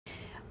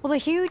Well, the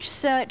huge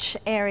search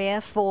area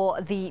for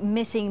the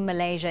missing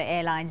Malaysia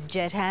Airlines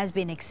jet has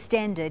been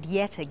extended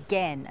yet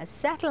again. A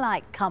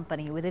satellite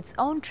company with its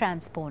own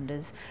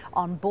transponders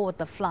on board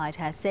the flight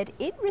has said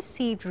it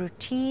received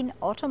routine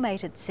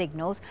automated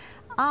signals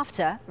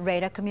after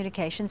radar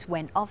communications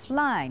went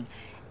offline.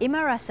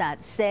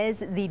 Inmarasat says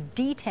the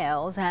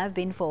details have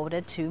been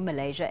forwarded to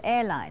Malaysia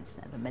Airlines.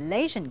 Now, the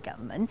Malaysian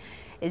government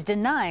is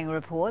denying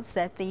reports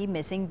that the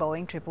missing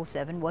Boeing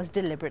 777 was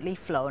deliberately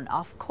flown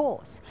off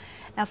course.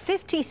 Now,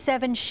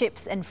 57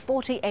 ships and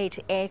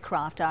 48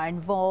 aircraft are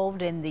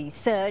involved in the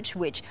search,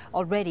 which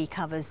already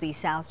covers the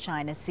South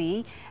China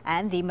Sea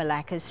and the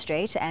Malacca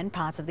Strait and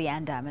parts of the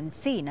Andaman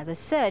Sea. Now, the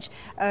search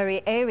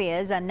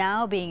areas are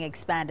now being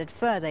expanded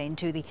further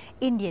into the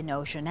Indian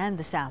Ocean and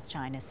the South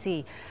China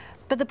Sea.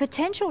 But the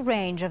potential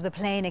range of the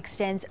plane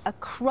extends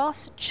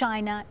across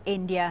China,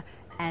 India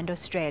and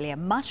Australia,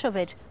 much of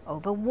it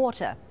over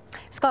water.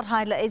 Scott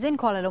Heidler is in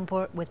Kuala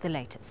Lumpur with the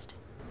latest.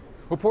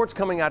 Reports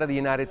coming out of the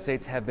United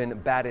States have been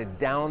batted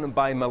down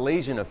by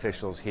Malaysian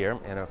officials here.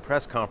 In a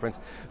press conference,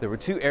 there were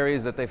two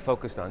areas that they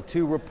focused on,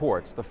 two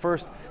reports. The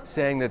first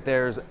saying that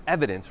there's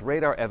evidence,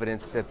 radar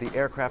evidence, that the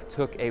aircraft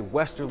took a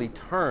westerly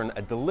turn,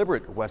 a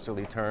deliberate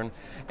westerly turn,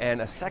 and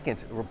a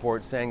second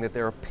report saying that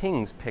there are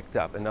pings picked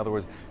up. In other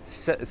words,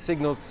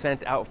 signals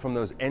sent out from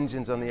those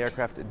engines on the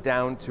aircraft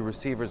down to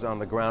receivers on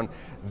the ground.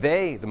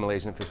 The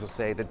Malaysian officials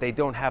say that they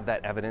don't have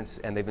that evidence,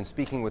 and they've been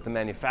speaking with the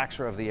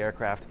manufacturer of the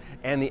aircraft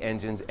and the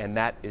engines, and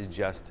that is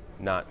just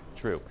not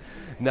true.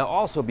 Now,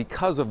 also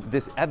because of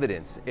this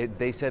evidence,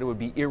 they said it would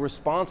be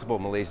irresponsible,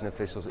 Malaysian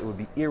officials, it would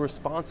be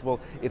irresponsible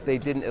if they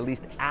didn't at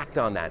least act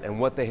on that. And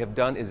what they have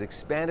done is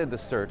expanded the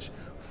search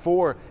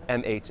for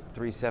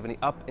MH370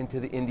 up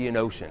into the Indian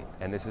Ocean.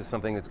 And this is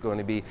something that's going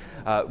to be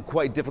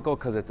quite difficult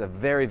because it's a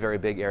very, very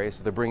big area.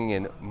 So they're bringing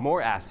in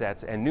more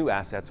assets and new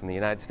assets from the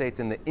United States,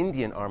 and the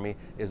Indian Army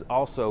is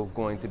also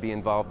going to be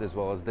involved, as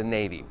well as the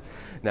Navy.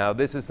 Now,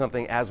 this is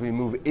something, as we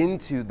move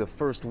into the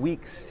first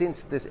week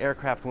since this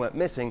aircraft went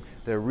missing,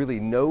 there are really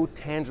no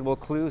tangible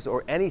clues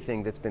or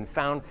anything that's been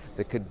found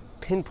that could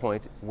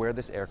pinpoint where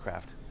this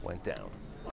aircraft went down.